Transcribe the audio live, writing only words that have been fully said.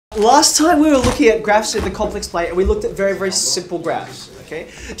last time we were looking at graphs in the complex plane and we looked at very, very simple graphs, okay?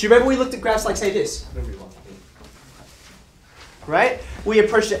 Do you remember we looked at graphs like, say, this? Right? We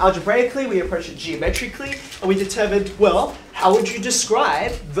approached it algebraically, we approached it geometrically, and we determined, well, how would you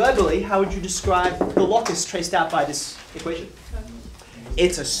describe, verbally, how would you describe the locus traced out by this equation?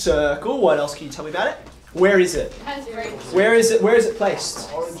 It's a circle. What else can you tell me about it? Where is it? Where is it? Where is it placed?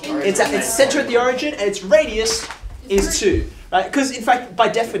 It's at its center at the origin, and its radius is 2. Right? Because in fact, by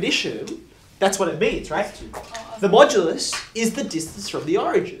definition, that's what it means, right? The modulus is the distance from the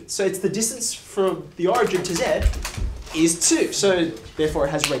origin. So it's the distance from the origin to z is 2. So therefore,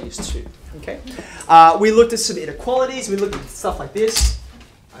 it has radius 2. Okay. We looked at some inequalities. We looked at stuff like this.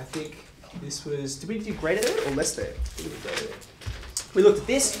 I think this was. Did we do greater than or less than? We looked at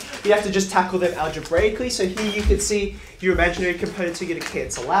this. We have to just tackle them algebraically. So here you can see your imaginary components are going to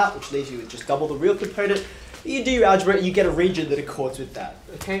cancel out, which leaves you with just double the real component. You do your algebra, you get a region that accords with that,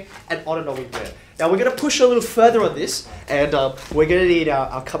 okay? And on we go. Now we're going to push a little further on this, and we're going to need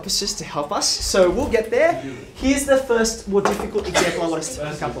our compasses to help us. So we'll get there. Here's the first more difficult example I want us to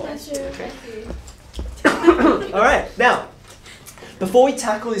pick up on. Okay? All right, now, before we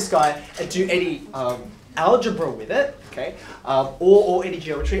tackle this guy and do any algebra with it, okay, or any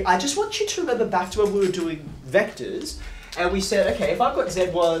geometry, I just want you to remember back to when we were doing vectors, and we said, okay, if I've got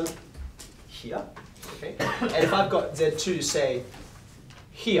z1 here, okay, and if I've got z2, say,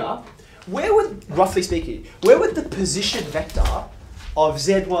 here, where would, roughly speaking, where would the position vector of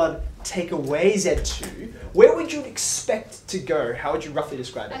z1 take away z2, where would you expect to go? How would you roughly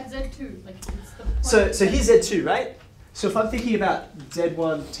describe it? At z2, like it's the point. So here's z2, right? So if I'm thinking about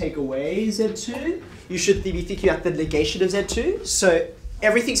z1 take away z2, you should be thinking about the negation of z2. So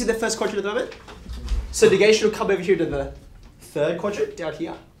everything's in the first quadrant at the moment. So negation will come over here to the third quadrant, down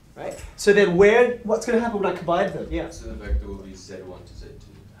here, right? So then what's going to happen when I combine them? Yeah. So the vector will be z1 to z2.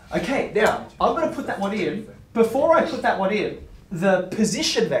 Okay, now I'm going to put that one in. Before I put that one in, the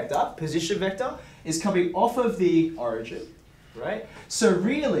position vector is coming off of the origin, right? So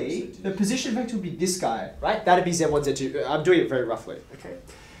really, the position vector would be this guy, right? That'd be z1, z2. I'm doing it very roughly, okay?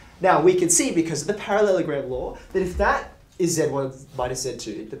 Now we can see, because of the parallelogram law, that if that is z1 minus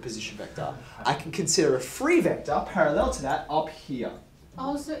z2, the position vector, I can consider a free vector parallel to that up here.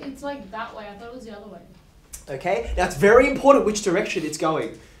 Oh, so it's like that way. I thought it was the other way. Okay, now it's very important which direction it's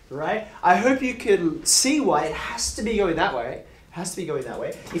going, right? I hope you can see why it has to be going that way. Has to be going that way.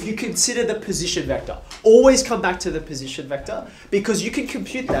 If you consider the position vector, always come back to the position vector, because you can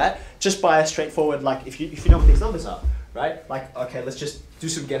compute that just by a straightforward, like if you know what these numbers are, right? Like, okay, let's just do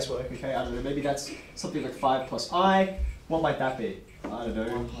some guesswork, okay? I don't know, maybe that's something like 5 plus I. What might that be? I don't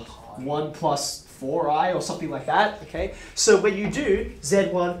know, 1 plus 4i or something like that, okay? So when you do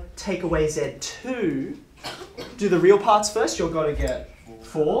z1 take away z2, do the real parts first, you're going to get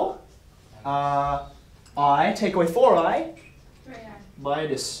 4. I take away 4i,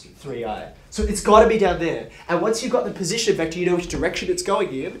 minus 3i. So it's got to be down there. And once you've got the position vector, you know which direction it's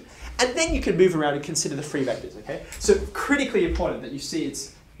going in, and then you can move around and consider the free vectors, okay? So critically important that you see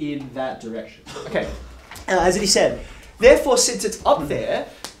it's in that direction. Okay, as he said, therefore since it's up there,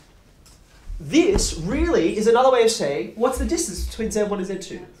 this really is another way of saying, what's the distance between z1 and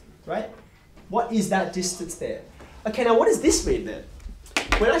z2, right? What is that distance there? Okay, now what does this mean then?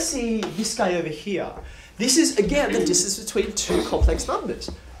 When I see this guy over here, this is, again, the distance between two complex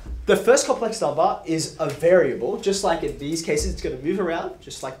numbers. The first complex number is a variable, just like in these cases, it's going to move around,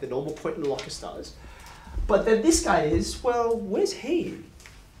 just like the normal point in the locus does. But then this guy is, well, where's he?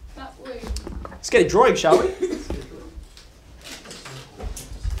 That way. Let's get a drawing, shall we?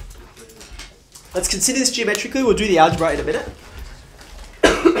 Let's consider this geometrically. We'll do the algebra in a minute.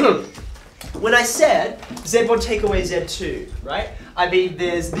 When I said z1 take away z2, right? I mean,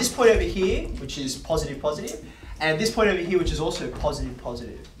 there's this point over here, which is positive, positive, and this point over here, which is also positive,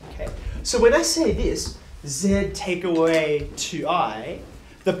 positive, okay? So when I say this, z take away 2i,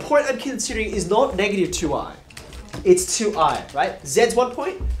 the point I'm considering is not negative 2i. It's 2i, right? Z's one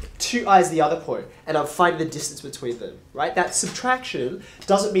point, 2i is the other point, and I'm finding the distance between them, right? That subtraction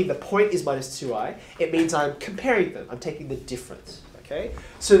doesn't mean the point is minus 2i. It means I'm comparing them. I'm taking the difference, okay?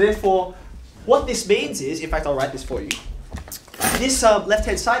 So therefore, what this means is, in fact, I'll write this for you. This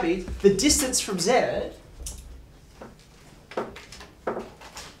left-hand side means the distance from z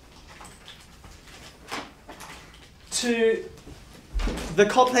to the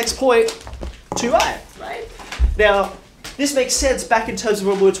complex point 2i, right? Now, this makes sense back in terms of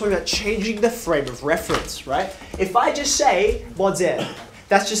when we were talking about changing the frame of reference, right? If I just say mod z,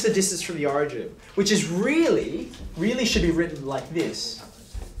 that's just the distance from the origin, which is really should be written like this.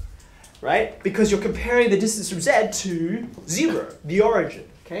 Right? Because you're comparing the distance from z to 0, the origin.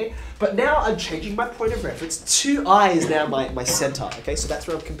 okay? But now I'm changing my point of reference. 2i is now my center, okay? So that's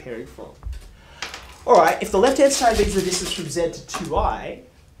where I'm comparing from. All right, if the left-hand side means the distance from z to 2i,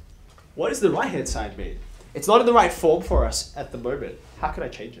 what does the right-hand side mean? It's not in the right form for us at the moment. How can I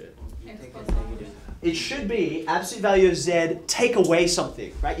change it? It should be absolute value of z, take away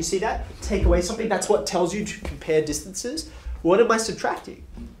something, right? You see that? Take away something, that's what tells you to compare distances. What am I subtracting?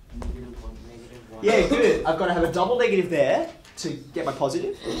 Yeah, good. I've got to have a double negative there to get my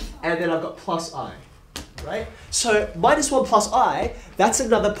positive, and then I've got plus I, right? So -1 plus I, that's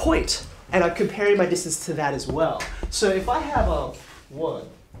another point, and I'm comparing my distance to that as well. So if I have a 1,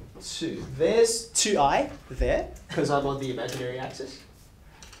 2, there's 2i there, because I'm on the imaginary axis.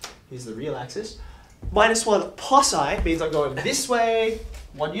 Here's the real axis. -1 plus I means I'm going this way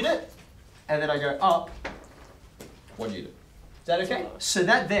 1 unit, and then I go up 1 unit. Is that okay? So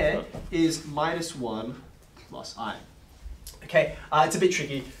that there is -1 plus I. Okay, it's a bit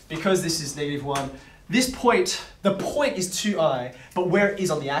tricky because this is -1. This point, the point is 2i, but where it is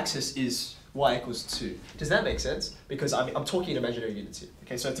on the axis is y equals 2. Does that make sense? Because I'm talking in imaginary units here.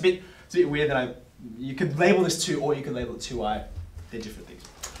 Okay, so it's a bit weird that you could label this 2 or you could label it 2i. They're different things.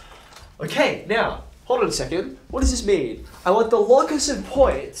 Okay, now, hold on a second. What does this mean? I want the locus of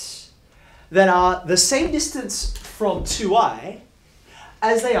points that are the same distance from 2i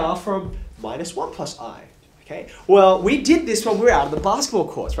as they are from -1 plus I. Okay? Well, we did this when we were out on the basketball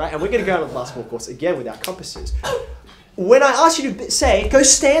courts, right? And we're going to go out on the basketball courts again with our compasses. When I ask you to say, go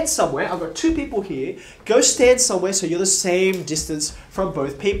stand somewhere, I've got 2 people here, go stand somewhere so you're the same distance from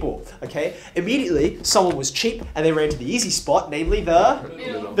both people, okay? Immediately, someone was cheap and they ran to the easy spot, namely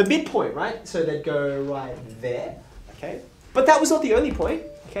the midpoint, right? So they'd go right there, okay? But that was not the only point,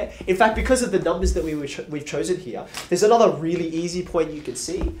 okay? In fact, because of the numbers that we've chosen here, there's another really easy point you can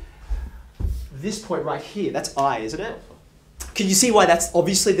see. This point right here, that's I, isn't it? Can you see why that's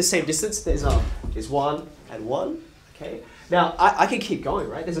obviously the same distance? There's 1 and 1. Okay. Now, I can keep going,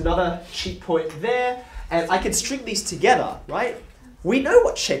 right? There's another cheap point there, and I can string these together, right? We know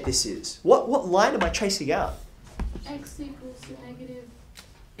what shape this is. What line am I tracing out? X equals to negative.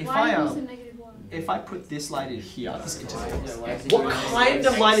 If Y equals to -1. if I put this line in here, this interval, what kind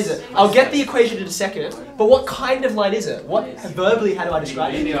of line is it? I'll get the equation in a second, but what kind of line is it? Verbally, how do I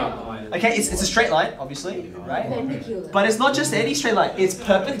describe it? Okay, it's a straight line, obviously, right? But it's not just any straight line. It's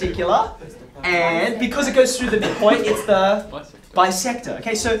perpendicular. And because it goes through the midpoint, it's the bisector.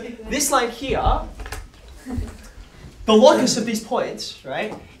 Okay, so this line here, the locus of these points,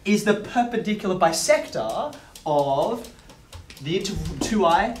 right, is the perpendicular bisector of the interval from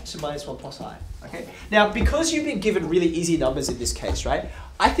 2i to -1 plus I. Okay. Now, because you've been given really easy numbers in this case, right,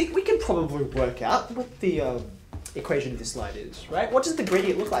 I think we can probably work out what the equation of this line is, right? What does the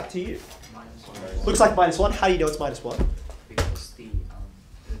gradient look like to you? -1. Looks like -1. How do you know it's -1? Because the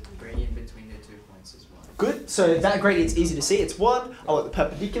gradient between the 2 points is 1. Good, so that gradient's easy to see, it's 1. I want the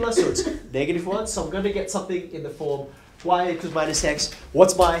perpendicular, so it's -1. So I'm going to get something in the form y equals -x.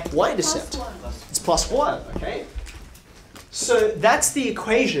 What's my y-intercept? +1. It's +1, okay? So that's the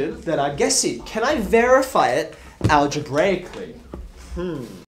equation that I'm guessing. Can I verify it algebraically?